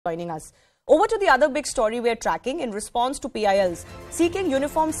joining us. Over to the other big story we're tracking. In response to PILs seeking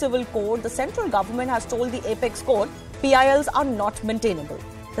uniform civil code, the central government has told the apex court PILs are not maintainable.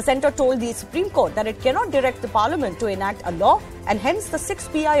 The centre told the Supreme Court that it cannot direct the parliament to enact a law, and hence the 6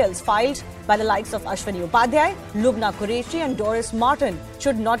 PILs filed by the likes of Ashwini Upadhyay, Lubna Qureshi and Doris Martin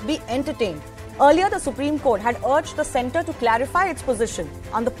should not be entertained. Earlier, the Supreme Court had urged the centre to clarify its position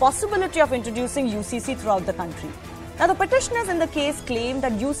on the possibility of introducing UCC throughout the country. Now, the petitioners in the case claim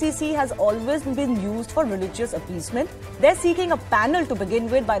that UCC has always been used for religious appeasement. They're seeking a panel to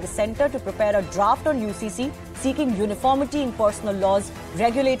begin with by the centre to prepare a draft on UCC, seeking uniformity in personal laws,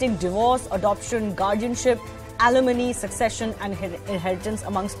 regulating divorce, adoption, guardianship, alimony, succession and inheritance,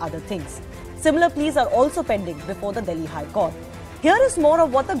 amongst other things. Similar pleas are also pending before the Delhi High Court. Here is more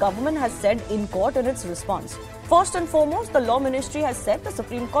of what the government has said in court in its response. First and foremost, the Law Ministry has said the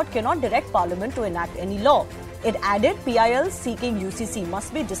Supreme Court cannot direct Parliament to enact any law. It added PILs seeking UCC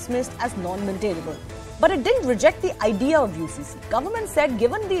must be dismissed as non-maintainable. But it didn't reject the idea of UCC. Government said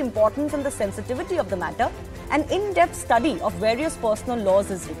given the importance and the sensitivity of the matter, an in-depth study of various personal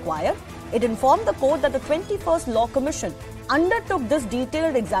laws is required. It informed the court that the 21st Law Commission undertook this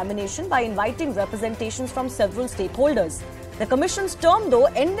detailed examination by inviting representations from several stakeholders. The commission's term, though,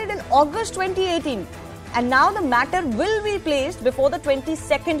 ended in August 2018, and now the matter will be placed before the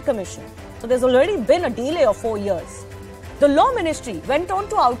 22nd Commission. So there's already been a delay of 4 years. The Law Ministry went on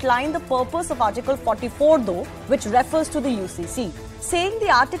to outline the purpose of Article 44, though, which refers to the UCC, saying the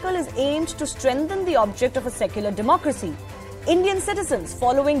article is aimed to strengthen the object of a secular democracy. Indian citizens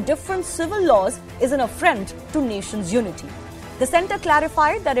following different civil laws is an affront to nation's unity. The centre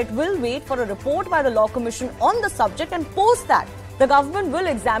clarified that it will wait for a report by the Law Commission on the subject, and post that, the government will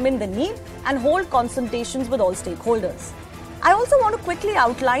examine the need and hold consultations with all stakeholders. I also want to quickly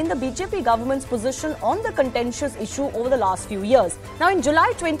outline the BJP government's position on the contentious issue over the last few years. Now, in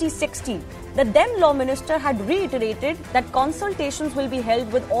July 2016, the then Law Minister had reiterated that consultations will be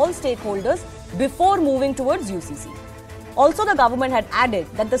held with all stakeholders before moving towards UCC. Also, the government had added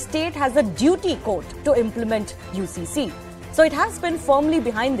that the state has a duty, quote, to implement UCC. So it has been firmly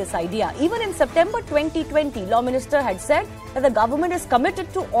behind this idea. Even in September 2020, Law Minister had said that the government is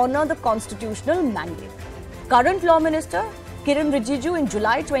committed to honour the constitutional mandate. Current Law Minister Kiran Rijiju in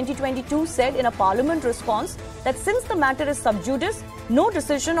July 2022 said in a parliament response that since the matter is sub judice, no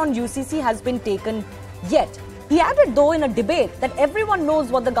decision on UCC has been taken yet. He added, though, in a debate that everyone knows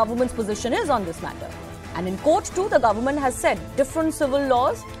what the government's position is on this matter. And in court too, the government has said different civil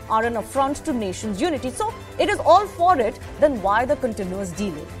laws are an affront to nation's unity. So it is all for it, then why the continuous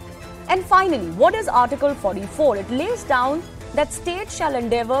delay? And finally, what is Article 44? It lays down that states shall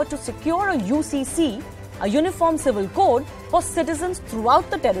endeavour to secure a UCC, a Uniform Civil Code, for citizens throughout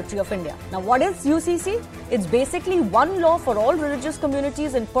the territory of India. Now, what is UCC? It's basically one law for all religious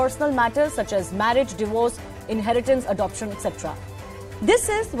communities in personal matters such as marriage, divorce, inheritance, adoption, etc. This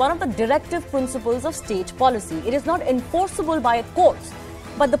is one of the directive principles of state policy. It is not enforceable by courts,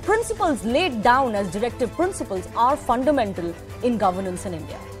 but the principles laid down as directive principles are fundamental in governance in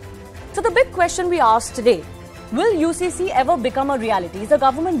India. So the big question we asked today, will UCC ever become a reality? Is the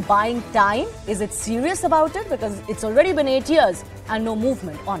government buying time? Is it serious about it? Because it's already been 8 years and no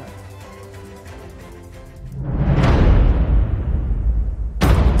movement on it.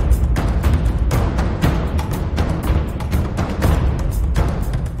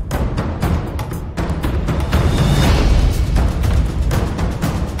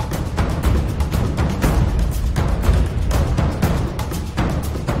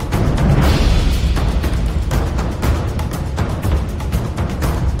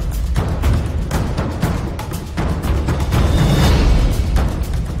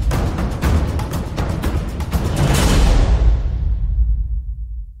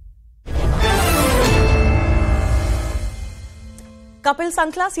 Kapil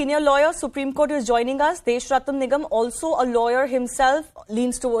Sankla, senior lawyer, Supreme Court, is joining us. Desh Ratan Nigam, also a lawyer himself,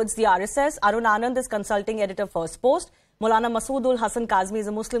 leans towards the RSS. Arun Anand is consulting editor, First Post. Maulana Masoodul Hassan Kazmi is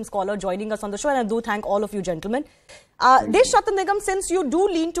a Muslim scholar joining us on the show, and I do thank all of you gentlemen. Desh Ratan Nigam, since you do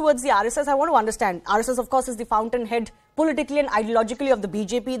lean towards the RSS, I want to understand. RSS, of course, is the fountainhead politically and ideologically of the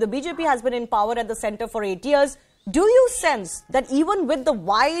BJP. The BJP has been in power at the centre for 8 years. Do you sense that even with the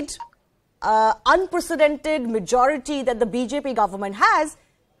wide unprecedented majority that the BJP government has,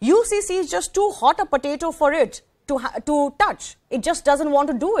 UCC is just too hot a potato for it to touch? It just doesn't want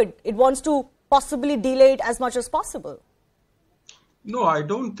to do it. It wants to possibly delay it as much as possible. No, I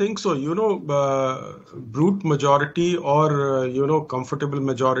don't think so. Brute majority or, comfortable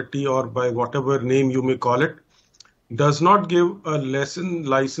majority, or by whatever name you may call it, does not give a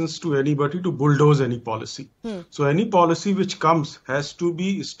license to anybody to bulldoze any policy. So any policy which comes has to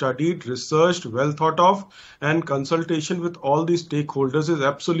be studied, researched, well thought of, and consultation with all the stakeholders is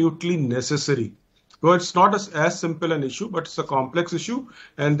absolutely necessary. So it's not as simple an issue, but it's a complex issue,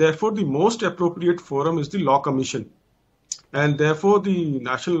 and therefore the most appropriate forum is the Law Commission. And therefore, the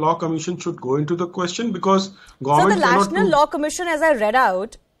National Law Commission should go into the question, because government. So the National Law Commission, as I read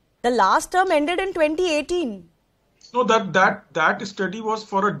out, the last term ended in 2018. No, that study was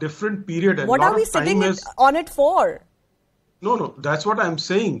for a different period. And what are we sitting on it for? No, that's what I'm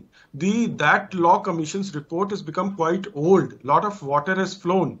saying. That Law Commission's report has become quite old. A lot of water has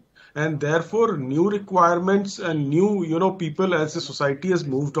flown. And therefore, new requirements and new, people as the society has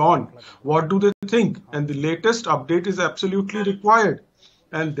moved on. What do they think? And the latest update is absolutely required.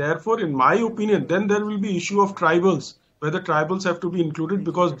 And therefore, in my opinion, then there will be issue of tribals, whether tribals have to be included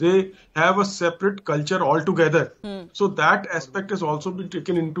because they have a separate culture altogether. So that aspect has also been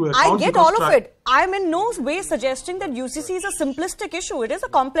taken into account. I get all of it. I'm in no way suggesting that UCC is a simplistic issue. It is a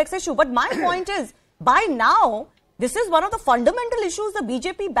complex issue. But my point is, by now, this is one of the fundamental issues the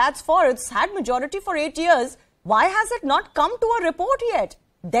BJP bats for. It's had majority for 8 years. Why has it not come to a report yet?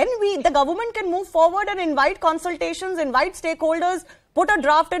 Then the government can move forward and invite consultations, invite stakeholders, put a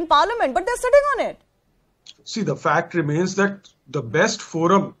draft in parliament. But they're sitting on it. See, the fact remains that the best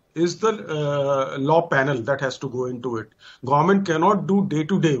forum is the law panel that has to go into it. Government cannot do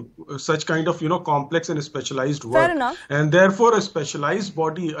day-to-day such kind of, complex and specialized work. Fair enough. And therefore, a specialized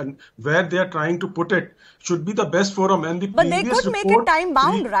body and where they are trying to put it should be the best forum. And but they could make it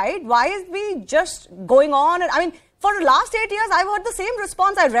time-bound, right? Why is we just going on? I mean, for the last 8 years, I've heard the same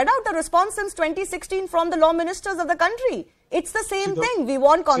response. I read out the response since 2016 from the law ministers of the country. It's the same thing. We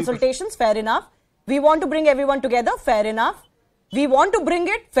want consultations, fair enough. We want to bring everyone together, fair enough. We want to bring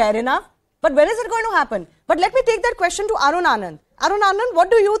it, fair enough. But when is it going to happen? But let me take that question to Arun Anand. Arun Anand, what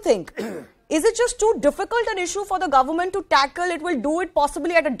do you think? Is it just too difficult an issue for the government to tackle? It will do it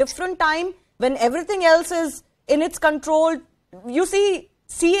possibly at a different time when everything else is in its control. You see,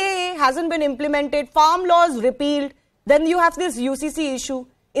 CAA hasn't been implemented, farm laws repealed. Then you have this UCC issue.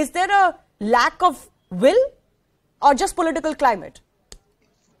 Is there a lack of will or just political climate?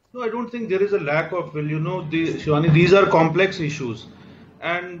 No, I don't think there is a lack of will. Shivani, these are complex issues.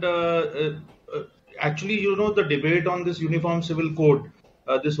 And actually, the debate on this Uniform Civil Code,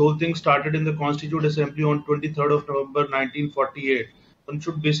 this whole thing started in the Constituent Assembly on 23rd of November 1948. One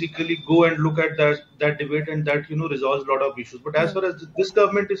should basically go and look at that debate, and that, resolves a lot of issues. But as far as this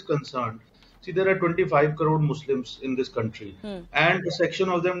government is concerned, see, there are 25 crore Muslims in this country, and a section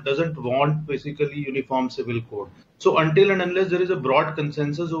of them doesn't want basically Uniform Civil Code. So until and unless there is a broad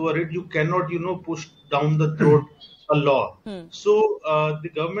consensus over it, you cannot, push down the throat a law. So the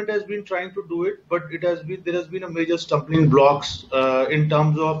government has been trying to do it, but there has been a major stumbling blocks in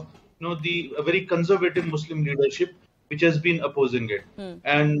terms of, the very conservative Muslim leadership which has been opposing it.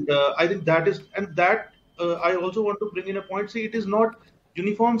 And I think that is, and that I also want to bring in a point. See, it is not.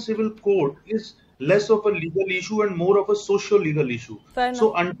 Uniform Civil Code is less of a legal issue and more of a social-legal issue.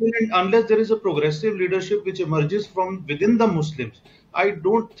 So until and unless there is a progressive leadership which emerges from within the Muslims, I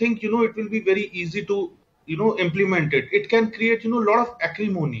don't think, it will be very easy to, implement it. It can create, a lot of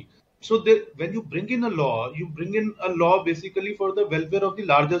acrimony. So when you bring in a law, you bring in a law basically for the welfare of the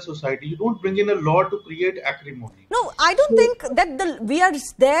larger society. You don't bring in a law to create acrimony. No, I don't think that we are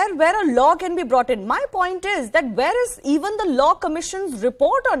there where a law can be brought in. My point is that where is even the Law Commission's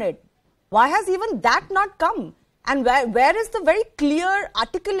report on it? Why has even that not come? And where is the very clear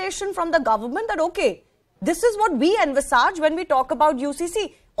articulation from the government that, okay, this is what we envisage when we talk about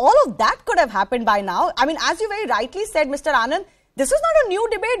UCC. All of that could have happened by now. I mean, as you very rightly said, Mr. Anand, this is not a new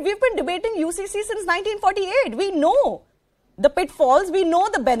debate. We've been debating UCC since 1948. We know the pitfalls. We know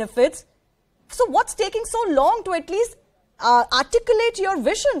the benefits. So what's taking so long to at least articulate your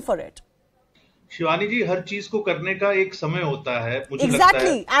vision for it? Shivani जी, हर चीज को करने का एक समय होता है, मुझे Exactly.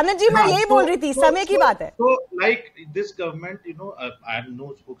 लगता है। आनंद जी, मैं यही बोल रही थी, समय की बात है। So like this government, I'm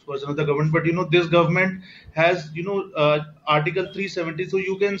no spokesperson of the government, but this government has, Article 370. So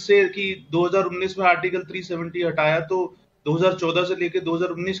you can say कि 2019 में Article 370 हटाया, तो 2014 से लेके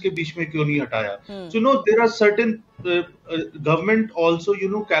 2019 के बीच में क्यों नहीं हटाया? So there are certain government also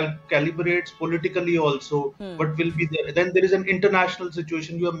calibrates politically also, but will be there. Then there is an international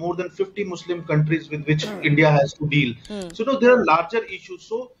situation. You have more than 50 Muslim countries with which India has to deal. So there are larger issues.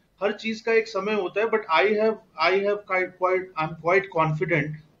 So हर चीज का एक समय होता है. But I'm quite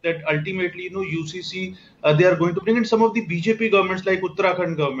confident that ultimately, UCC, they are going to bring in some of the BJP governments like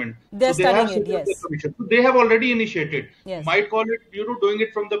Uttarakhand government. They're studying it, yes. So they have already initiated. Yes. Might call it, doing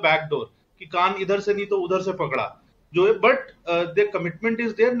it from the back door. कि कान इधर से नहीं तो उधर से पकड़ा. but their commitment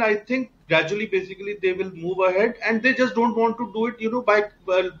is there, and I think gradually, basically, they will move ahead, and they just don't want to do it, by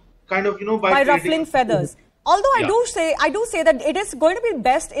by ruffling feathers. Although Yeah. I do say that it is going to be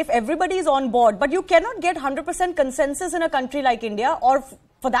best if everybody is on board, but you cannot get 100% consensus in a country like India, or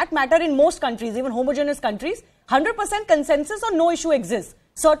for that matter in most countries, even homogeneous countries. 100% consensus or no issue exists.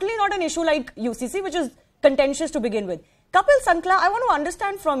 Certainly not an issue like UCC, which is contentious to begin with. Kapil Sankla, I want to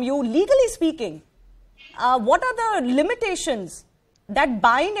understand from you, legally speaking, what are the limitations that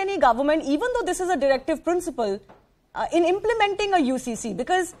bind any government, even though this is a directive principle, in implementing a UCC?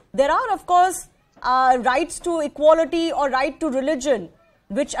 Because there are, of course, rights to equality or right to religion,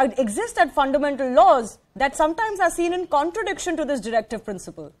 which exist at fundamental laws that sometimes are seen in contradiction to this directive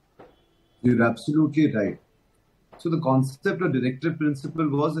principle. You're absolutely right. So the concept of directive principle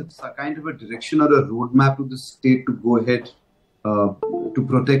was it's a kind of a direction or a roadmap to the state to go ahead to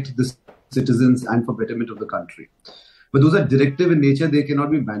protect the citizens and for betterment of the country. But those are directive in nature, they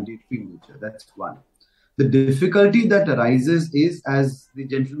cannot be mandatory in nature. That's one. The difficulty that arises is, as the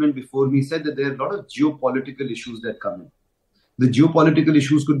gentleman before me said, that there are a lot of geopolitical issues that come in. The geopolitical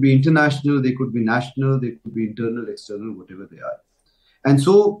issues could be international, they could be national, they could be internal, external, whatever they are. And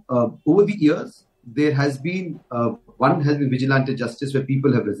so over the years, there has been, one has been vigilante justice where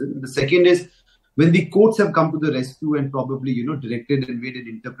people have risen. The second is when the courts have come to the rescue and probably, directed and made an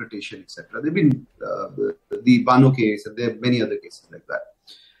interpretation, etc. There have been the Bano case, and there are many other cases like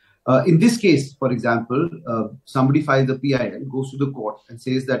that. In this case, for example, somebody files a PIL, goes to the court and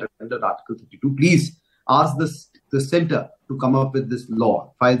says that under Article 32, please ask the center to come up with this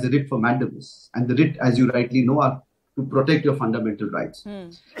law, files a writ for mandamus. And the writ, as you rightly know, are to protect your fundamental rights.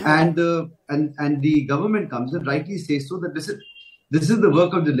 And the government comes and rightly says so that this is the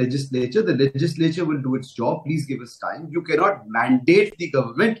work of the legislature. The legislature will do its job. Please give us time. You cannot mandate the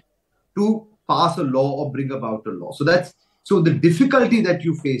government to pass a law or bring about a law. So the difficulty that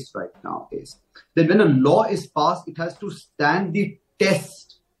you face right now is that when a law is passed, it has to stand the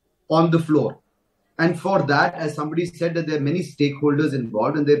test on the floor. And for that, as somebody said, that there are many stakeholders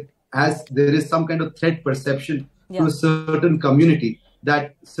involved, and there is some kind of threat perception to a certain community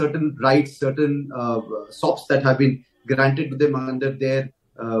that certain rights, certain SOPs that have been granted to them under their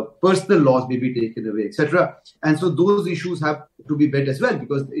personal laws may be taken away, etc. And so those issues have to be met as well,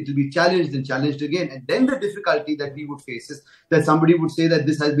 because it will be challenged and challenged again. And then the difficulty that we would face is that somebody would say that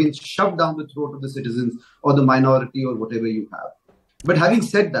this has been shoved down the throat of the citizens or the minority or whatever you have. But having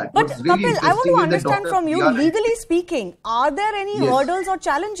said that, but what's really Kapil, I want to interesting understand from you, legally speaking, are there any hurdles or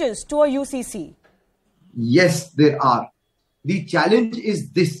challenges to a UCC? Yes, there are. The challenge is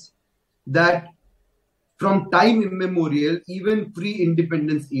this, that from time immemorial, even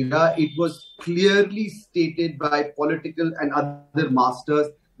pre-independence era, it was clearly stated by political and other masters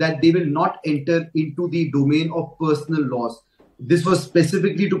that they will not enter into the domain of personal laws. This was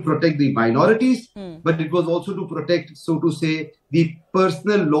specifically to protect the minorities, but it was also to protect, so to say, the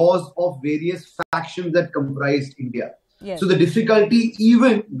personal laws of various factions that comprised India. Yes. So the difficulty,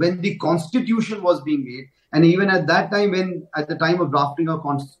 even when the constitution was being made, and even at that time, when at the time of drafting of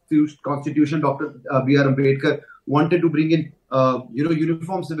constitution, Dr. B.R. Ambedkar wanted to bring in,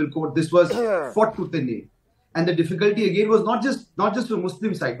 uniform civil code, this was fought tooth and nail. And the difficulty again was not just from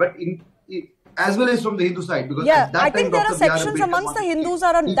Muslim side, but as well as from the Hindu side. Because at that I think time, there are sections amongst the Hindus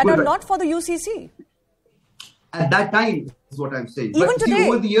that are not for the UCC. At that time, is what I'm saying. Even but today, see,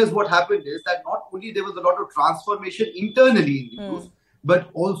 over the years, what happened is that not only there was a lot of transformation internally in Hindus, but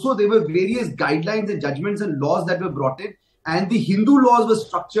also there were various guidelines and judgments and laws that were brought in. And the Hindu laws were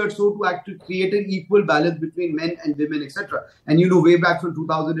structured so to actually create an equal balance between men and women, etc. And way back from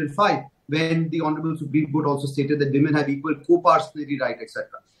 2005, when the Honorable Supreme Court also stated that women have equal co-parcenary right, etc.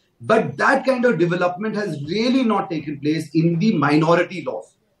 But that kind of development has really not taken place in the minority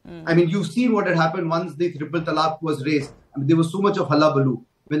laws. I mean, you've seen what had happened once the triple talaq was raised. I mean, there was so much of hullabaloo.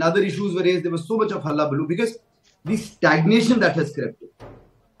 When other issues were raised, there was so much of hullabaloo because the stagnation that has crept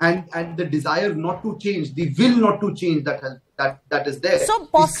in and the desire not to change, the will not to change that is there, so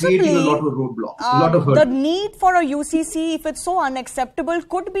possibly, is creating a lot of roadblocks, a lot of hurdles. The need for a UCC, if it's so unacceptable,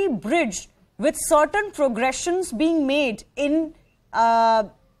 could be bridged with certain progressions being made in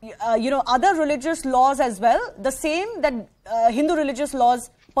other religious laws as well, the same that Hindu religious laws,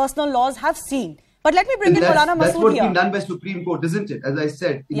 personal laws have seen. But let me bring in Maulana Masood here. That's what's been done by Supreme Court, isn't it? As I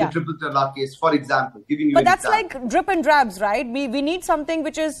said, in the triple talaq case, for example, giving you. But that's like drip and drabs, right? We need something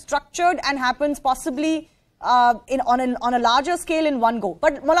which is structured and happens possibly on a larger scale in one go.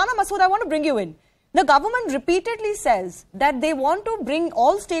 But Maulana Masood, I want to bring you in. The government repeatedly says that they want to bring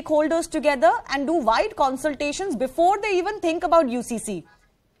all stakeholders together and do wide consultations before they even think about UCC.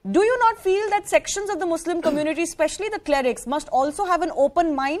 Do you not feel that sections of the Muslim community, especially the clerics, must also have an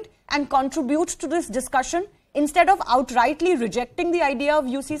open mind and contribute to this discussion instead of outrightly rejecting the idea of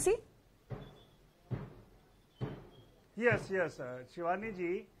UCC? Yes, Shivani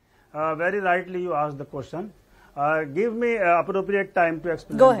ji, very rightly you asked the question. Give me appropriate time to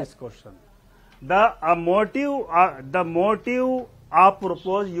explain this question. The motive of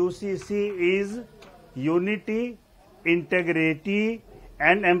proposed UCC is unity, integrity,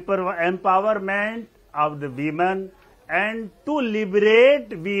 and empowerment of the women, and to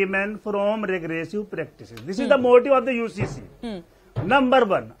liberate women from regressive practices. This is the motive of the UCC. Number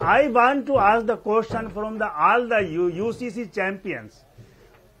one, I want to ask the question from all the UCC champions.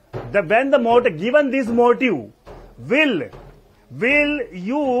 When the motive, given this motive, will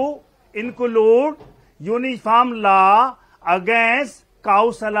you include uniform law against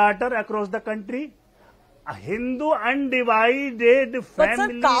cow slaughter across the country? A Hindu undivided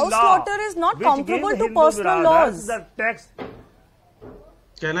family law. But sir, cow slaughter is not comparable to personal laws.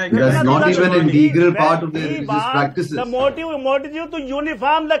 Can I? That's not even a legal part of the religious practices. The motive to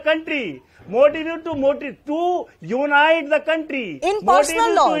uniform the country, motive to unite the country, in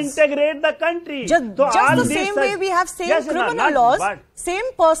personal laws, to integrate the country. Just the same way we have same criminal laws, same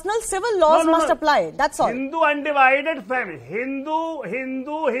personal civil laws must apply. That's all. Hindu undivided family, Hindu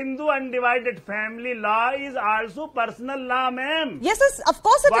undivided family law is also personal law, ma'am. Yes, of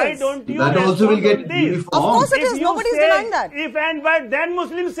course it is. Why don't you? That also will get uniform. Of course it is. Nobody is denying that. If and but then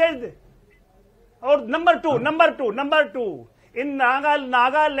Muslims said, or number two. In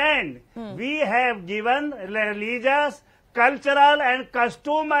Nagaland, we have given religious, cultural and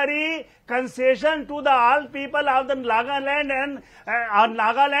customary concession to the all people of the Nagaland and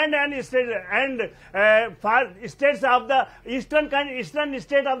states of the eastern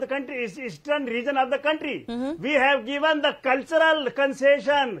state of the country, eastern region of the country. We have given the cultural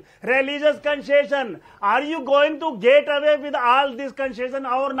concession, religious concession. Are you going to get away with all this concession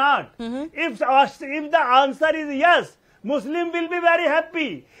or not? If the answer is yes, Muslim will be very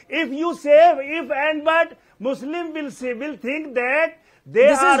happy. If you say but Muslim will think that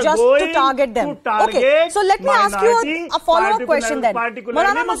this is just to target them. Okay, so let me ask you a follow-up question then.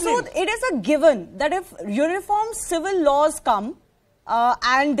 Maulana Masood, it is a given that if uniform civil laws come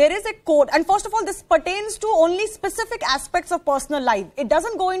and there is a code, and first of all, this pertains to only specific aspects of personal life. It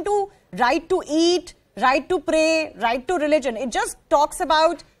doesn't go into right to eat, right to pray, right to religion. It just talks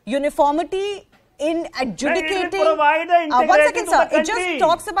about uniformity in adjudicating, one second sir, it just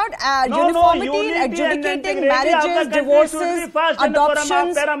talks about uniformity in adjudicating marriages, divorces,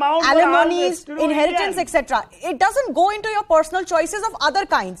 adoptions, alimonies, inheritance, etc. It doesn't go into your personal choices of other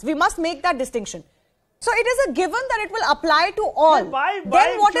kinds. We must make that distinction. So it is a given that it will apply to all.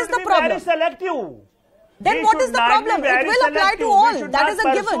 Then what is the problem? Then what is the problem? It will apply to all. That is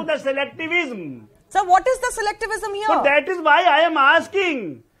a given. The selectivism. So what is the selectivism here? So that is why I am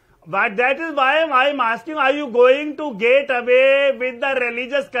asking. But that is why I am asking, are you going to get away with the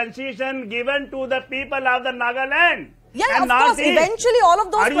religious concession given to the people of the Nagaland? Yeah, of course. Eventually, all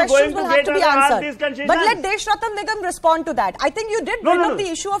of those questions will have to be answered. But let Desh Ratan Nigam respond to that. I think you did bring up the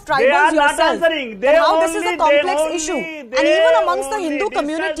issue of tribals yourself. And how this is a complex issue. And even amongst the Hindu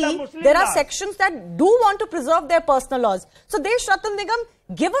community, there are sections that do want to preserve their personal laws. So Desh Ratan Nigam,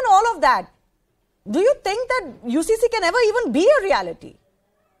 given all of that, do you think that UCC can ever even be a reality?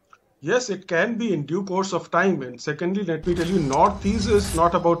 Yes, it can be in due course of time. And secondly, let me tell you, Northeast is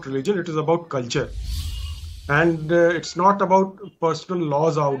not about religion, it is about culture. And it's not about personal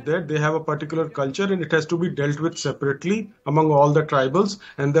laws out there. They have a particular culture and it has to be dealt with separately among all the tribals.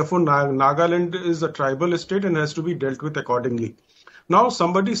 And therefore, Nagaland is a tribal state and has to be dealt with accordingly. Now,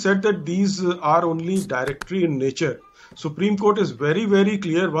 somebody said that these are only directory in nature. Supreme Court is very, very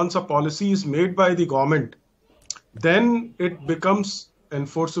clear. Once a policy is made by the government, then it becomes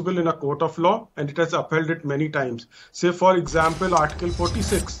enforceable in a court of law, and it has upheld it many times. Say, for example, Article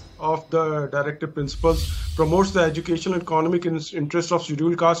 46 of the Directive Principles promotes the educational and economic interests of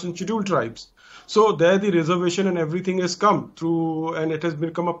scheduled castes and scheduled tribes. So there the reservation and everything has come through, and it has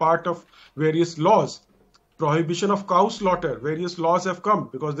become a part of various laws. Prohibition of cow slaughter, various laws have come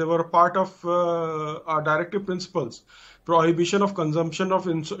because they were a part of our Directive Principles. Prohibition of consumption of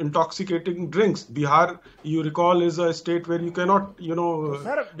intoxicating drinks. Bihar, you recall, is a state where you cannot,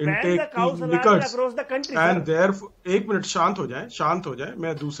 intake liquors. And therefore, एक minute शांत हो जाए,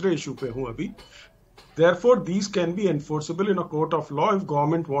 मैं दूसरे issue पे हूँ अभी. Therefore, these can be enforceable in a court of law if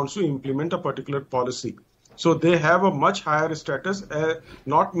government wants to implement a particular policy. So they have a much higher status,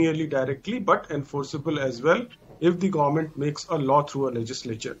 not merely directly, but enforceable as well if the government makes a law through a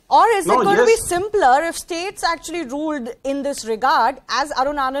legislature. Or is it going to be simpler if states actually ruled in this regard? As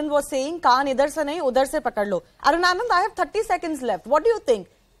Arun Anand was saying, kaan idhar se nahi, udhar se pakad lo. Arun Anand, I have 30 seconds left. What do you think?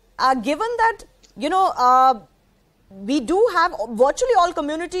 Given that, we do have virtually all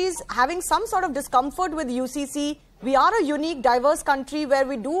communities having some sort of discomfort with UCC. We are a unique, diverse country where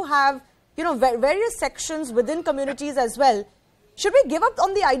we do have, various sections within communities as well. Should we give up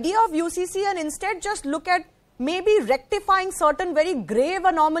on the idea of UCC and instead just look at maybe rectifying certain very grave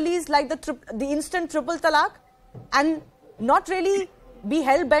anomalies like the instant triple talaq and not really be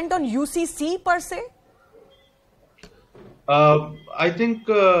hell-bent on UCC per se? I think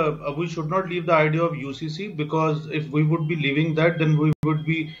we should not leave the idea of UCC, because if we would be leaving that, then we would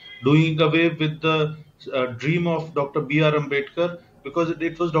be doing away with the dream of Dr. B.R. Ambedkar, because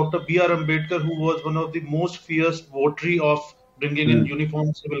it was Dr. B.R. Ambedkar who was one of the most fierce votary of bringing in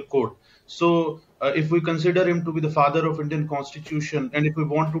uniform civil code. So if we consider him to be the father of Indian Constitution, and if we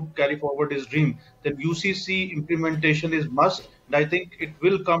want to carry forward his dream, then UCC implementation is must, and I think it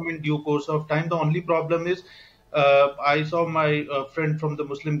will come in due course of time. The only problem is, I saw my friend from the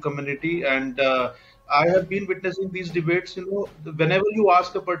Muslim community, and I have been witnessing these debates. Whenever you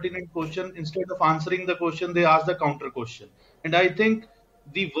ask a pertinent question, instead of answering the question, they ask the counter question. And I think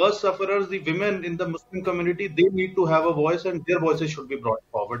the worst sufferers, the women in the Muslim community, they need to have a voice, and their voices should be brought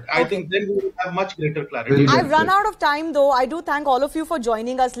forward. I think then we will have much greater clarity. I've run out of time, though. I do thank all of you for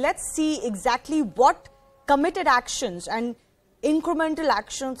joining us. Let's see exactly what committed actions and incremental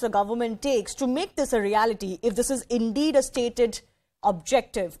actions the government takes to make this a reality, if this is indeed a stated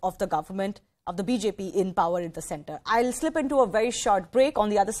objective of the government, of the BJP in power in the centre. I'll slip into a very short break. On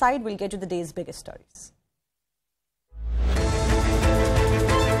the other side, we'll get to the day's biggest stories.